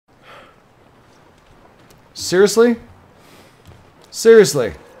Seriously?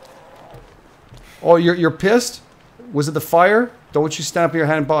 Seriously? Oh, you're pissed? Was it the fire? Don't you stand up your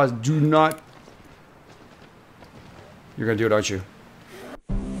hand and pause. Do not. You're gonna do it, aren't you?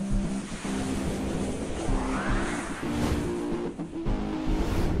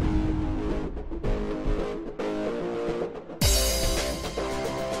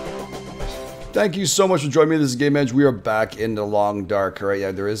 Thank you so much for joining me. This is Game Edge. We are back in the long dark. All right,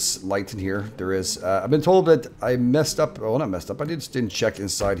 yeah, there is light in here. There is. I've been told that I messed up. Well, not messed up. I just didn't check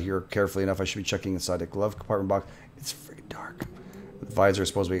inside here carefully enough. I should be checking inside the glove compartment box. It's freaking dark. The visor is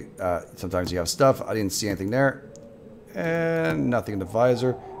supposed to be. Sometimes you have stuff. I didn't see anything there, and nothing in the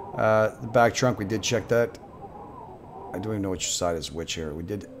visor. The back trunk. We did check that. I don't even know which side is which here. We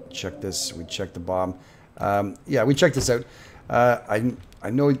did check this. We checked the bottom. Yeah, we checked this out. I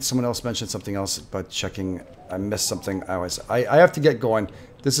know someone else mentioned something else, but checking, I missed something. I have to get going.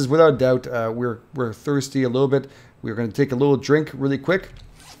 This is without doubt. We're thirsty a little bit. We're going to take a little drink really quick,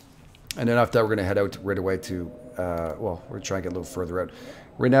 and then after that, we're going to head out right away to. Well, we're trying to get a little further out.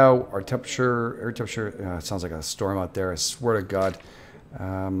 Right now, our air temperature. It sounds like a storm out there. I swear to God.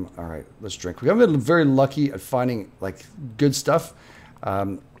 All right, let's drink. We haven't been very lucky at finding like good stuff.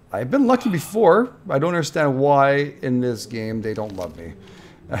 I've been lucky before. I don't understand why in this game they don't love me.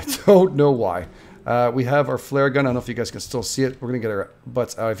 I don't know why. We have our flare gun. I don't know if you guys can still see it. We're going to get our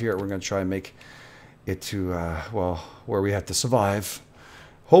butts out of here. We're going to try and make it to, well, where we have to survive.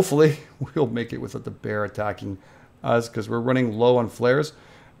 Hopefully, we'll make it without the bear attacking us because we're running low on flares.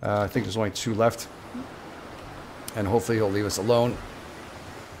 I think there's only 2 left. And hopefully he'll leave us alone.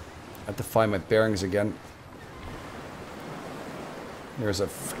 I have to find my bearings again. There's a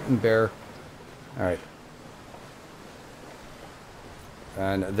freaking bear. Alright.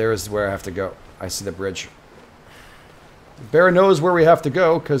 And there's where I have to go. I see the bridge. The bear knows where we have to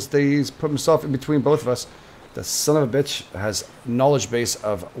go because he's put himself in between both of us. The son of a bitch has knowledge base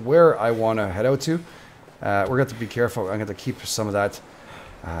of where I want to head out to. We're going to have to be careful. I'm going to keep some of that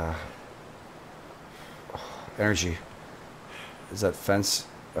energy. Is that fence?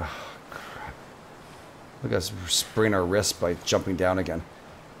 Look at us spraying our wrist by jumping down again.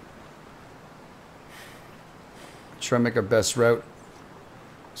 Try and make our best route.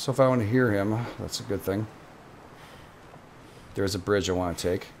 So if I want to hear him, that's a good thing. There's a bridge I want to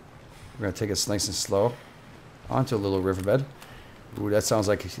take. We're going to take it nice and slow onto a little riverbed. Ooh, that sounds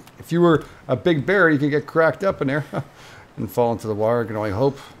like if you were a big bear, you could get cracked up in there and fall into the water. I can only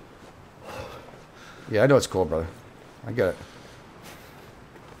hope. Yeah, I know it's cold, brother. I get it.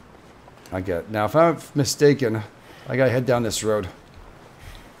 I get it. Now, if I'm mistaken, I gotta head down this road.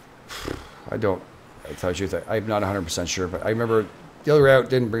 I don't. I tell you the truth, I'm not 100% sure, but I remember the other route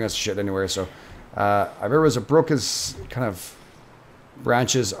didn't bring us shit anywhere. So I remember it was a broken kind of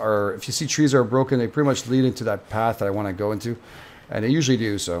branches, or if you see trees are broken, they pretty much lead into that path that I want to go into, and they usually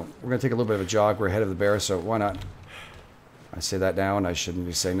do. So we're gonna take a little bit of a jog. We're ahead of the bear, so why not? I say that now, and I shouldn't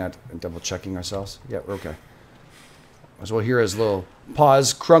be saying that and double checking ourselves. Yeah, we're okay. As well hear his little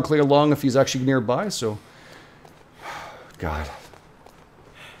paws crunkling along if he's actually nearby, so... God.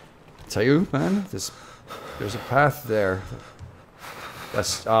 I tell you, man, there's a path there.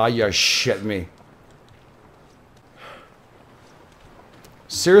 That's... Ah, you're shitting me.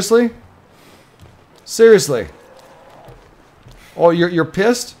 Seriously? Seriously? Oh, you're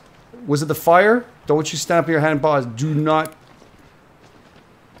pissed? Was it the fire? Don't you stand up your hand and pause. Do not...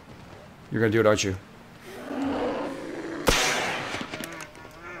 You're gonna do it, aren't you?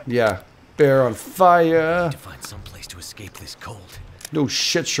 Yeah, bear on fire. Need to find some place to escape this cold. No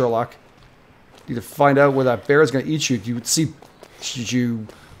shit, Sherlock. Need to find out where that bear is going to eat you. Did you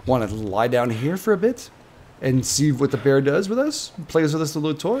want to lie down here for a bit and see what the bear does with us? Plays with us a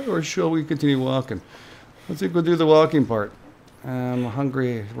little toy, or shall we continue walking? I think we'll do the walking part. I'm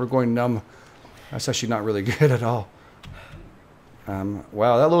hungry. We're going numb. That's actually not really good at all.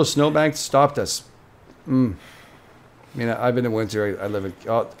 Wow, that little snowbank stopped us. I mean, I've been in winter. I live in...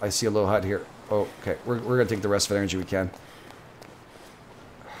 Oh, I see a little hut here. Oh, okay. We're going to take the rest of the energy we can.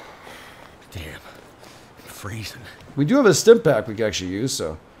 Damn. I'm freezing. We do have a stim pack we can actually use,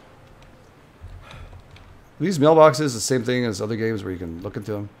 so... These mailboxes the same thing as other games where you can look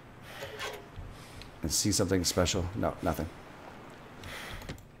into them and see something special. No, nothing.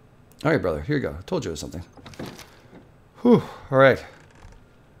 All right, brother. Here you go. I told you it was something. Whew. All right.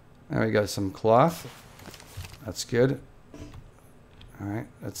 Now we got some cloth. That's good. All right,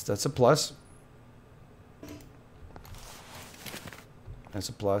 that's a plus. That's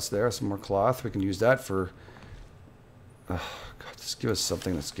a plus there. Some more cloth. We can use that for... God, just give us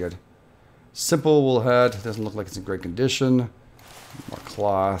something that's good. Simple wool hat. Doesn't look like it's in great condition. More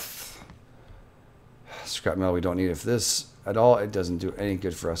cloth. Scrap metal we don't need. If this at all, it doesn't do any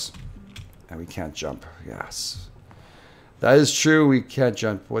good for us. And we can't jump. Yes. That is true. We can't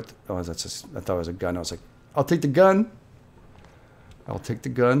jump. What? Oh, that's just, I thought it was a gun. I was like, I'll take the gun. I'll take the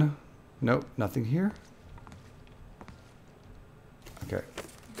gun. Nope, nothing here. Okay.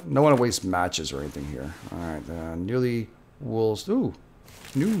 Don't want to waste matches or anything here. All right. Nearly wool. Ooh.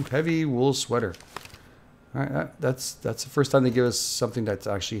 New heavy wool sweater. All right. That's the first time they give us something that's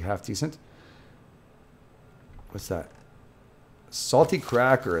actually half decent. What's that? Salty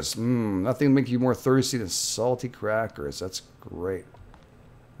crackers. Nothing to make you more thirsty than salty crackers. That's great.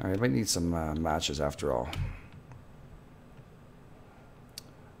 All right, I might need some matches after all.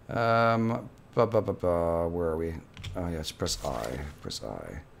 Where are we? Oh, yeah, just press I. Press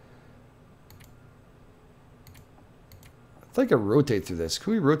I. I think I can rotate through this.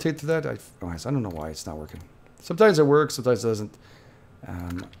 Can we rotate through that? I don't know why it's not working. Sometimes it works, sometimes it doesn't.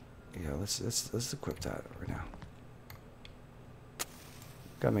 Yeah, let's equip that right now.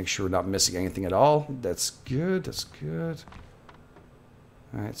 Gotta make sure we're not missing anything at all. That's good. That's good.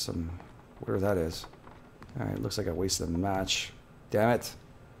 All right, where that is. All right, looks like I wasted a match. Damn it.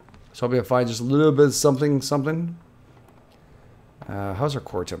 So hoping I find just a little bit of something. How's our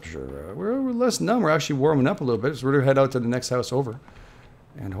core temperature? We're less numb. We're actually warming up a little bit. So we're gonna head out to the next house over.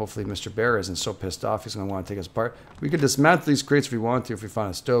 And hopefully Mr. Bear isn't so pissed off he's gonna want to take us apart. We could dismantle these crates if we want to, if we find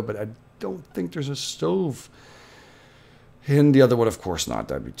a stove, but I don't think there's a stove. And the other one, of course not.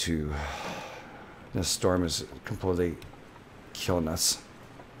 That'd be too... This storm is completely killing us.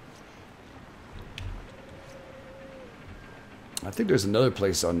 I think there's another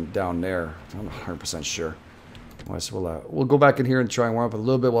place down there. I'm not 100% sure. So we'll go back in here and try and warm up a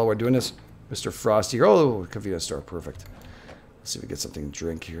little bit while we're doing this. Mr. Frosty. Oh, convenience store. Perfect. Let's see if we get something to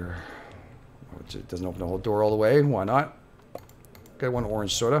drink here. It doesn't open the whole door all the way. Why not? Got one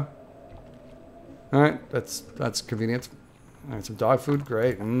orange soda. All right, that's convenient. All right, some dog food,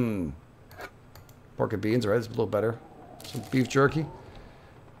 great. Pork and beans, right? It's a little better. Some beef jerky.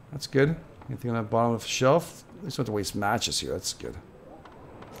 That's good. Anything on the bottom of the shelf? At least don't have to waste matches here. That's good.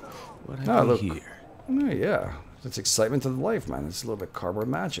 What have we here? Oh, yeah. That's excitement to the life, man. It's a little bit cardboard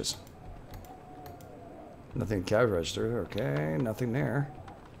matches. Nothing in cash register. Okay, nothing there.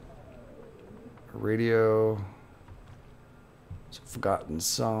 A radio. Some forgotten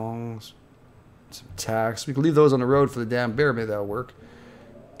songs. Some tacks. We can leave those on the road for the damn bear. Maybe that'll work.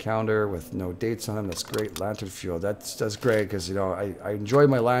 Calendar with no dates on them. That's great. Lantern fuel. That's great because, you know, I enjoy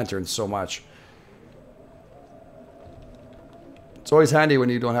my lantern so much. It's always handy when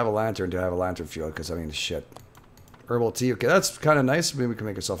you don't have a lantern to have a lantern fuel because, I mean, shit. Herbal tea. Okay, that's kind of nice. Maybe we can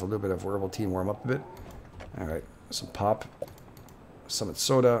make ourselves a little bit of herbal tea and warm up a bit. All right. Some pop. Summit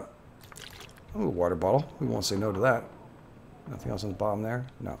soda. Oh, water bottle. We won't say no to that. Nothing else on the bottom there?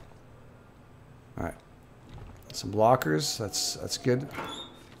 No. All right. Some blockers. That's good.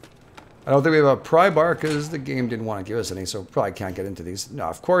 I don't think we have a pry bar because the game didn't want to give us any, so probably can't get into these. No,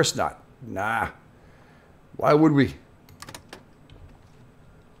 of course not. Nah. Why would we?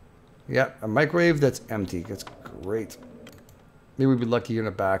 Yeah, a microwave that's empty. That's great. Maybe we'd be lucky in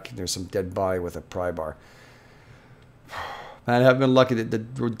the back. There's some dead body with a pry bar. Man, I haven't been lucky that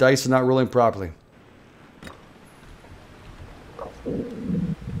the dice are not rolling properly.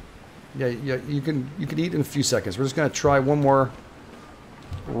 Yeah, you can eat in a few seconds. We're just gonna try one more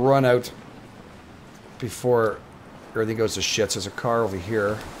run out before everything goes to shit. So there's a car over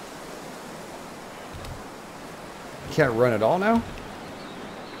here. Can't run at all now?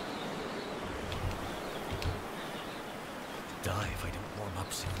 Die if I don't warm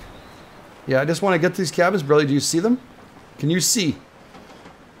up soon. Yeah, I just want to get to these cabins. Brother, do you see them? Can you see?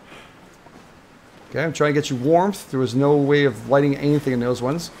 Okay, I'm trying to get you warmth. There was no way of lighting anything in those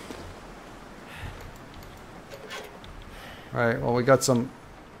ones. Alright, well, we got some...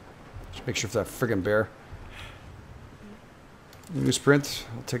 Just make sure for that friggin' bear. Newsprint.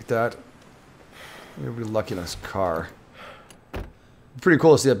 I'll take that. We'll be lucky in this car. Pretty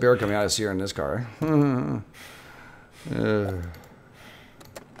cool to see that bear coming out of here in this car.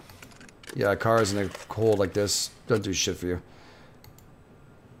 Yeah, cars in the cold like this don't do shit for you.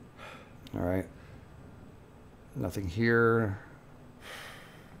 Alright. Nothing here.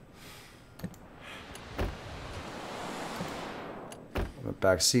 The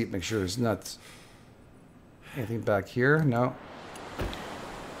back seat, make sure there's not anything back here. No.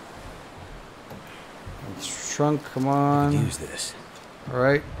 Trunk, come on. Use this.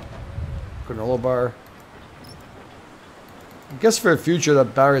 Alright. Granola bar. I guess for the future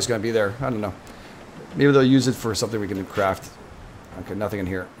that battery's gonna be there. I don't know. Maybe they'll use it for something we can craft. Okay, nothing in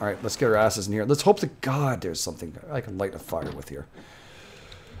here. Alright, let's get our asses in here. Let's hope to God there's something I can light a fire with here.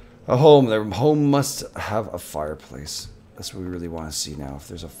 A home. Their home must have a fireplace. That's what we really want to see now, if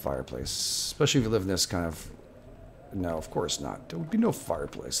there's a fireplace. Especially if you live in this kind of... No, of course not. There would be no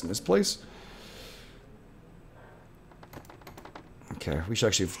fireplace in this place. Okay, we should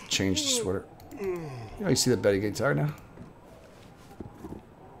actually change the sweater. You know, you see the bed getting tired now?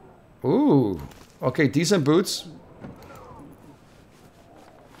 Ooh. Okay, decent boots.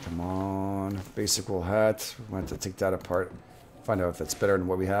 Come on. Basic wool hat. We want to take that apart. Find out if that's better than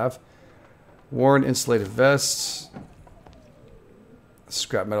what we have. Worn insulated vests.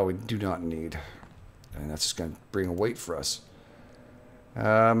 Scrap metal we do not need. And that's just going to bring a weight for us.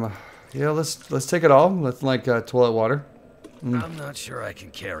 Yeah, let's take it all. Let's like toilet water. I'm not sure I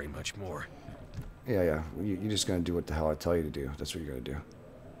can carry much more. Yeah. You're just going to do what the hell I tell you to do. That's what you're going to do.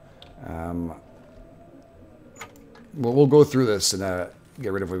 Well, we'll go through this and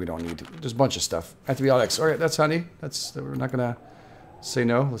get rid of what we don't need. There's a bunch of stuff. Antibiotics. All right, that's honey. We're not going to say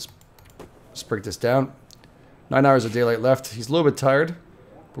no. Let's break this down. 9 hours of daylight left. He's a little bit tired.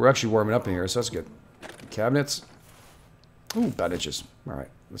 But we're actually warming up in here, so that's good. Cabinets. Ooh, bandages. All right,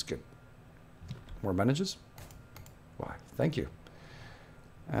 that's good. More bandages? Why? Thank you.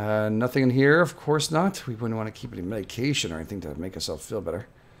 Nothing in here, of course not. We wouldn't want to keep any medication or anything to make ourselves feel better.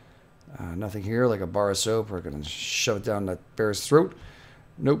 Nothing here, like a bar of soap. We're going to shove it down that bear's throat.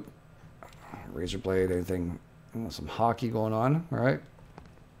 Nope. Razor blade, anything. Oh, some hockey going on. All right.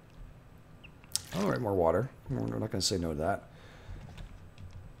 All right, more water. We're not going to say no to that.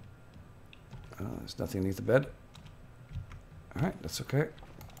 There's nothing underneath the bed. All right, that's okay.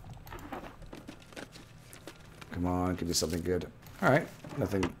 Come on, give me something good. All right,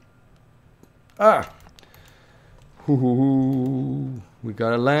 nothing. Ah! Ooh, we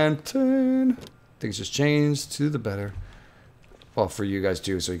got a lantern. Things just changed to the better. Well, for you guys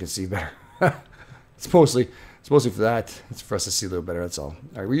too, so you can see better. It's mostly for that. It's for us to see a little better, that's all.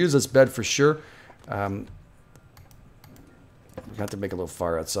 All right, we use this bed for sure. We got to make a little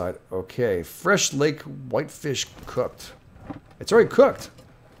fire outside. Okay, fresh lake whitefish cooked. It's already cooked.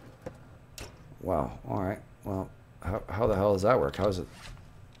 Wow, all right. Well, how the hell does that work? How is it?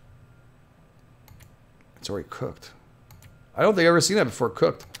 It's already cooked. I don't think I've ever seen that before,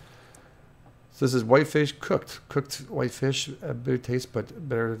 cooked. So this is whitefish cooked. Cooked whitefish, a bitter taste, but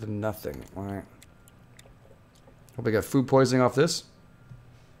better than nothing. All right. Hope I got food poisoning off this.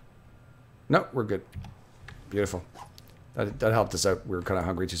 No, we're good. Beautiful. That helped us out. We were kind of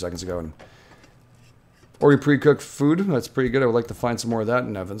hungry 2 seconds ago. And already pre-cooked food. That's pretty good. I would like to find some more of that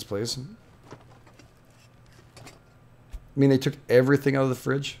in Evan's place. I mean, they took everything out of the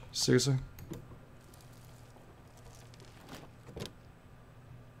fridge? Seriously?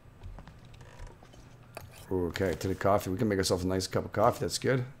 Ooh, okay, to the coffee. We can make ourselves a nice cup of coffee. That's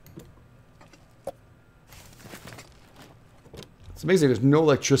good. It's amazing. There's no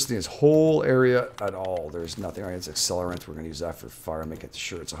electricity in this whole area at all. There's nothing. All right, it's accelerant. We're going to use that for fire. Make it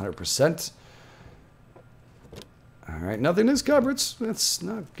sure it's 100%. All right, nothing in these cupboards. That's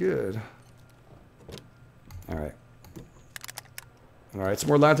not good. All right. All right, some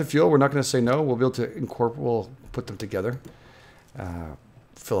more lantern fuel. We're not going to say no. We'll be able to incorporate. We'll put them together.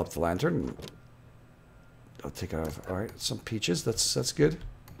 Fill up the lantern. I'll take it out. All right, some peaches. That's good.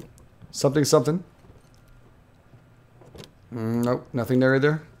 Something. Nope, nothing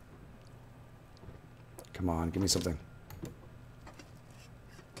there. Come on, give me something.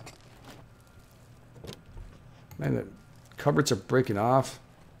 Man, the cupboards are breaking off.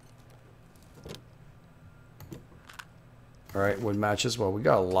 All right, wood matches. Well, we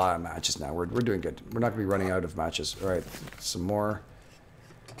got a lot of matches now. We're doing good. We're not going to be running out of matches. All right, some more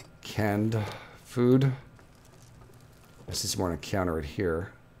canned food. I see some more on the counter right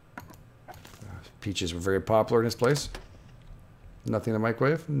here. Peaches were very popular in this place. Nothing in the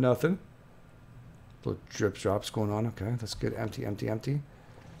microwave. Nothing. Little drip drops going on. Okay, that's good. Empty.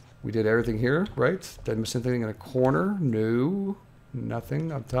 We did everything here, right? Did I miss anything in a corner? No.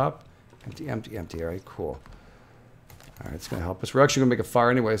 Nothing up top. Empty. All right, cool. All right, it's going to help us. We're actually going to make a fire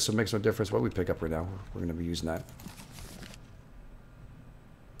anyway, so it makes no difference what we pick up right now. We're going to be using that.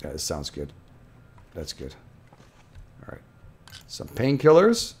 Yeah, this sounds good. That's good. All right. Some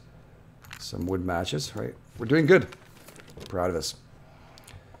painkillers. Some wood matches, right? We're doing good. Proud of us.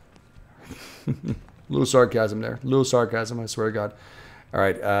 Little sarcasm there. Little sarcasm, I swear to God. All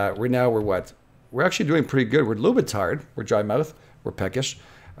right, right now we're what? We're actually doing pretty good. We're a little bit tired. We're dry mouth. We're peckish.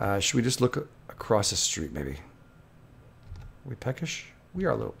 Should we just look across the street, maybe? Are we peckish? We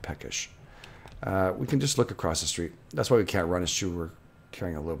are a little peckish. We can just look across the street. That's why we can't run. It's true. We're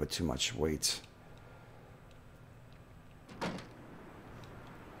carrying a little bit too much weight.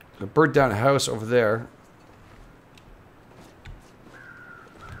 A burnt down house over there.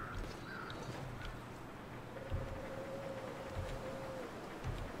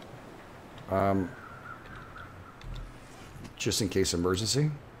 Just in case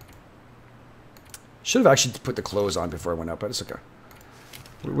emergency. Should have actually put the clothes on before I went out, but it's okay.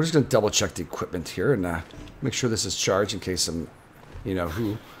 We're just going to double check the equipment here and make sure this is charged in case some, you know,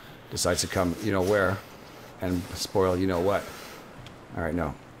 who decides to come, you know, where and spoil, you know what. All right,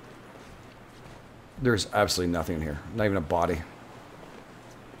 no. There's absolutely nothing in here. Not even a body.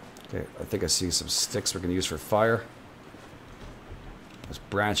 Okay, I think I see some sticks we're going to use for fire. Those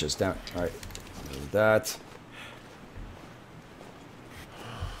branches down. All right, that.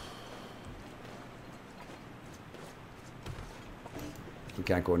 We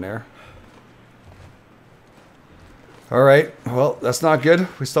can't go in there. All right, well, that's not good.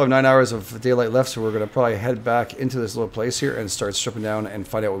 We still have 9 hours of daylight left, so we're going to probably head back into this little place here and start stripping down and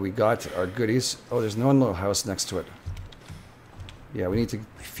find out what we got, our goodies. Oh, there's one little house next to it. Yeah, we need to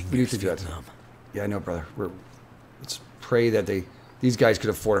do that. Yeah, I know, brother. Let's pray that these guys could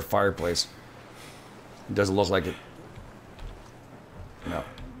afford a fireplace. It doesn't look like it. No.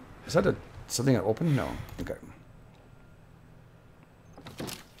 Is that something that opened? No. Okay.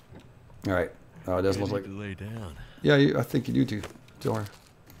 All right. Oh, it doesn't look like. Lay down. Yeah, I think you do too. Don't worry.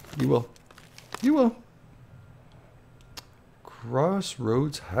 You will. You will.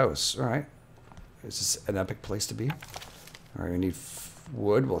 Crossroads House. All right. Is this an epic place to be? All right, we need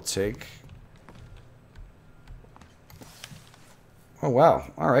wood. We'll take. Oh,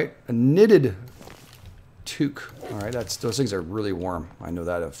 wow. All right. A knitted toque. All right. Those things are really warm. I know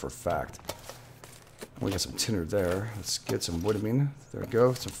that for a fact. We got some tinder there. Let's get some wood. There we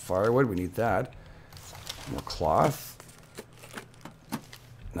go. Some firewood. We need that. More cloth.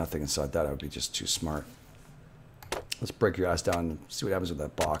 Nothing inside that. I would be just too smart. Let's break your ass down and see what happens with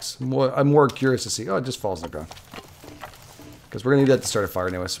that box. I'm more curious to see. Oh, it just falls on the ground. Because we're going to need that to start a fire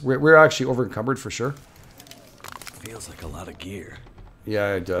anyways. We're actually over encumbered for sure. Feels like a lot of gear.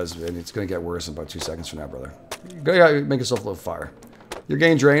 Yeah, it does. And it's going to get worse in about 2 seconds from now, brother. You gotta make yourself a little fire. You're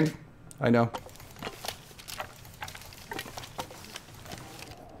getting drained. I know.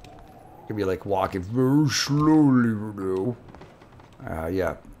 Could be like walking very slowly.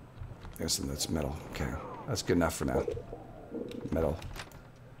 Yeah. Yes, that's metal. Okay. That's good enough for now. Metal.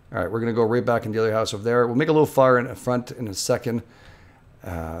 All right, we're going to go right back in the other house over there. We'll make a little fire in front in a second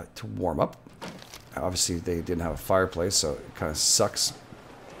to warm up. Obviously, they didn't have a fireplace, so it kind of sucks.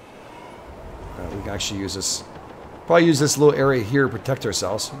 We can actually use this. Probably use this little area here to protect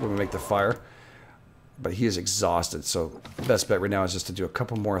ourselves when we make the fire. But he is exhausted, so the best bet right now is just to do a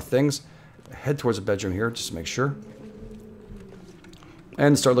couple more things. Head towards the bedroom here, just to make sure.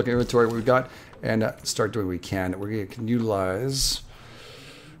 And start looking at inventory, what we've got, and start doing what we can. We're going to utilize...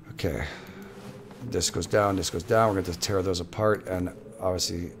 Okay. This goes down, this goes down. We're going to tear those apart, and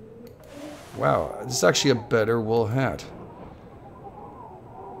obviously... Wow, this is actually a better wool hat.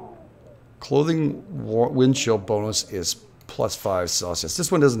 Clothing wind chill bonus is +5 Celsius.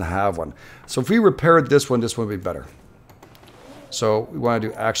 This one doesn't have one. So if we repaired this one would be better. So we want to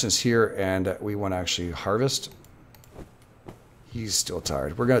do actions here, and we want to actually harvest. He's still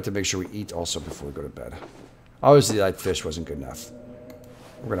tired. We're going to have to make sure we eat also before we go to bed. Obviously that fish wasn't good enough.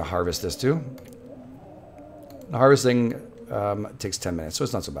 We're going to harvest this too. The harvesting takes 10 minutes, so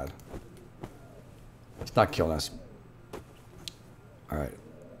it's not so bad. It's not killing us. Alright.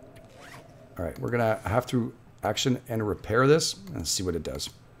 Alright, we're going to have to action and repair this and see what it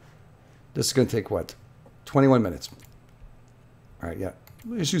does. This is going to take, what, 21 minutes. Alright, yeah.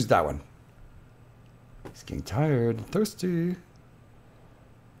 Let's use that one. He's getting tired and thirsty.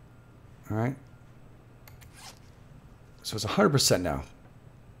 Alright. So it's 100% now.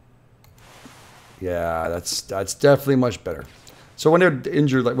 Yeah, that's definitely much better. So when they're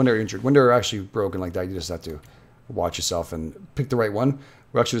injured, when they're actually broken like that, you just have to watch yourself and pick the right one.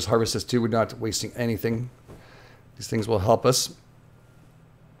 We'll actually just harvest this too. We're not wasting anything. These things will help us.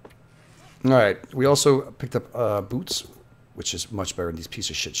 All right. We also picked up boots, which is much better than these piece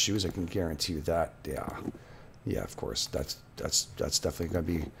of shit shoes. I can guarantee you that. Yeah. Yeah, of course. That's definitely going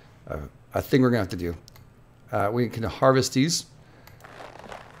to be a thing we're going to have to do. We can harvest these.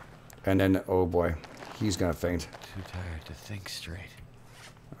 And then, oh boy, he's going to faint. Too tired to think straight.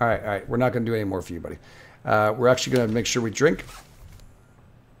 All right, all right. We're not going to do any more for you, buddy. We're actually going to make sure we drink.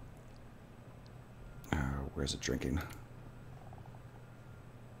 Where's it drinking?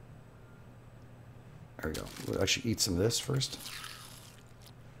 There we go. We'll actually eat some of this first.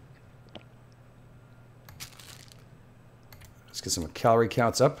 Let's get some calorie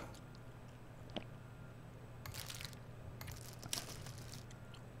counts up.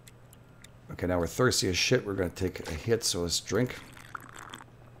 Okay, now we're thirsty as shit. We're going to take a hit, so let's drink.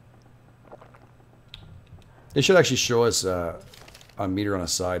 It should actually show us a meter on the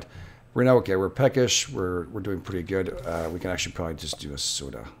side We're now okay. We're peckish. We're doing pretty good. We can actually probably just do a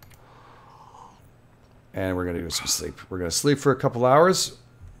soda. And we're going to do some sleep. We're going to sleep for a couple hours.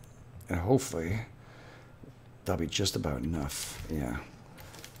 And hopefully, that'll be just about enough. Yeah.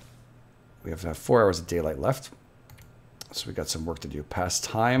 We have 4 hours of daylight left. So we got some work to do. Past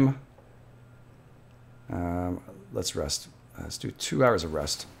time. Let's rest. Let's do 2 hours of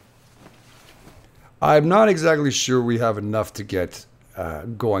rest. I'm not exactly sure we have enough to get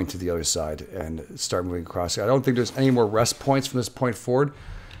going to the other side and start moving across. I don't think there's any more rest points from this point forward.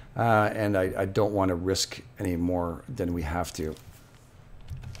 And I don't want to risk any more than we have to.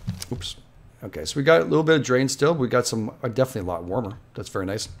 Oops. Okay, so we got a little bit of drain still. We got some, definitely a lot warmer. That's very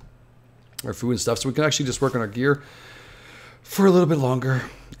nice. Our food and stuff. So we can actually just work on our gear for a little bit longer.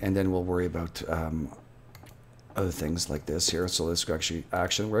 And then we'll worry about other things like this here. So let's go actually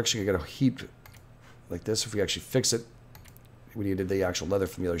action. We're actually going to get a heap like this. If we actually fix it, we needed the actual leather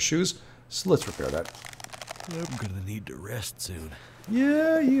from the other shoes. So let's repair that. I'm gonna need to rest soon.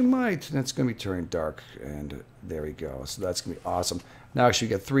 Yeah, you might. And it's going to be turning dark. And there we go. So that's going to be awesome. Now actually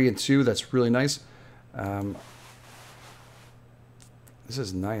we get 3 and 2. That's really nice. This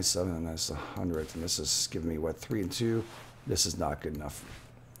is 97 and that's 100. And this is giving me, what, 3 and 2? This is not good enough.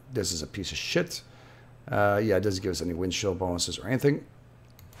 This is a piece of shit. Yeah, it doesn't give us any wind chill bonuses or anything.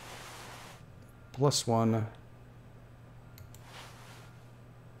 +1.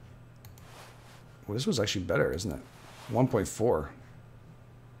 Well, this was actually better, isn't it? 1.4.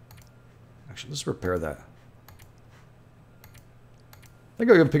 Actually, let's repair that. I think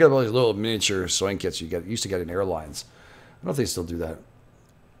I'm going to pick up all these little miniature soin kits you used to get in airlines. I don't know if they still do that.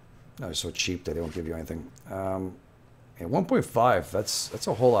 No, they're so cheap that they won't give you anything. Yeah, 1.5. That's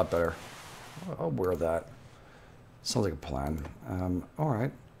a whole lot better. I'll wear that. Sounds like a plan. All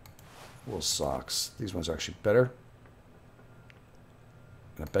right. Wool socks. These ones are actually better.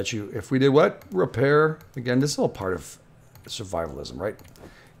 And I bet you if we did what? Repair. Again, this is all part of survivalism, right?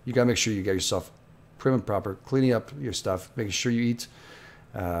 You got to make sure you get yourself prim and proper, cleaning up your stuff, making sure you eat.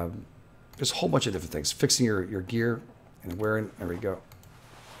 There's a whole bunch of different things. Fixing your gear and wearing. There we go.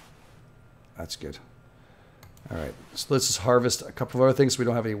 That's good. All right. So let's just harvest a couple of other things so we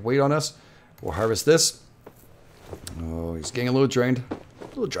don't have any weight on us. We'll harvest this. Oh, he's getting a little drained. A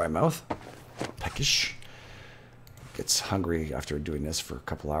little dry mouth. Peckish. Gets hungry after doing this for a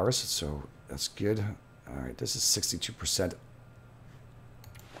couple hours, so that's good. All right, this is 62%.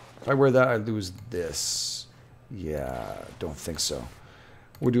 If I wear that, I lose this. Yeah, don't think so.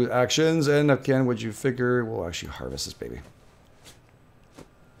 We'll do actions, and again, would you figure we'll actually harvest this baby.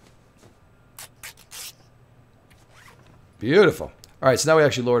 Beautiful. All right, so now we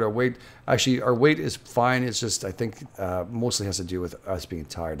actually lowered our weight. Actually, our weight is fine. It's just, I think, mostly has to do with us being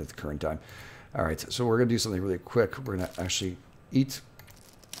tired at the current time. All right, so we're going to do something really quick. We're going to actually eat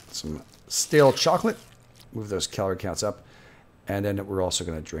some stale chocolate, move those calorie counts up, and then we're also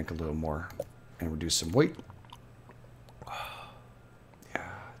going to drink a little more and reduce some weight. Yeah,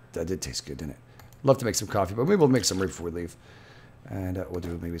 that did taste good, didn't it? Love to make some coffee, but maybe we'll make some right before we leave. And we'll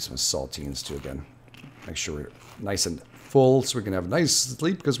do maybe some saltines too again. Make sure we're nice and full so we can have a nice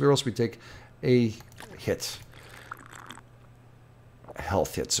sleep because we're also we take a hit.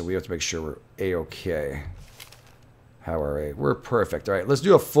 Health hit, so we have to make sure we're a-okay. How are we? We're perfect. All right, let's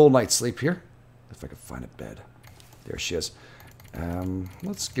do a full night's sleep here. If I can find a bed. There she is.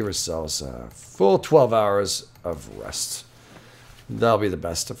 Let's give ourselves a full 12 hours of rest. That'll be the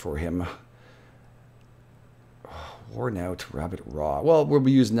best for him. Oh, worn out rabbit raw. Well, we'll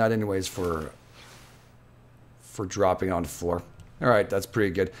be using that anyways for dropping on the floor. All right, that's pretty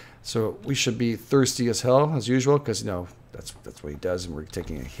good. So we should be thirsty as hell as usual because, you know, that's what he does, and we're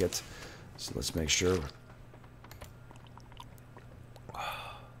taking a hit. So let's make sure.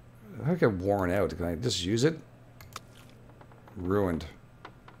 I get worn out. Can I just use it? Ruined.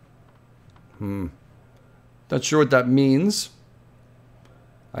 Not sure what that means.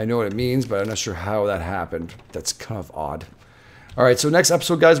 I know what it means, but I'm not sure how that happened. That's kind of odd. All right, so next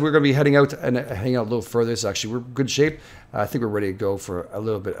episode, guys, we're going to be heading out and hanging out a little further. So actually, we're in good shape. I think we're ready to go for a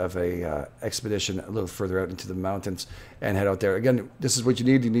little bit of a expedition a little further out into the mountains and head out there. Again, this is what you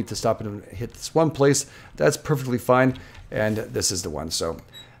need. You need to stop and hit this one place. That's perfectly fine, and this is the one. So,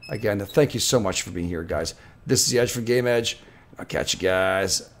 again, thank you so much for being here, guys. This is The Edge for Game Edge. I'll catch you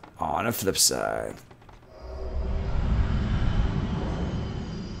guys on the flip side.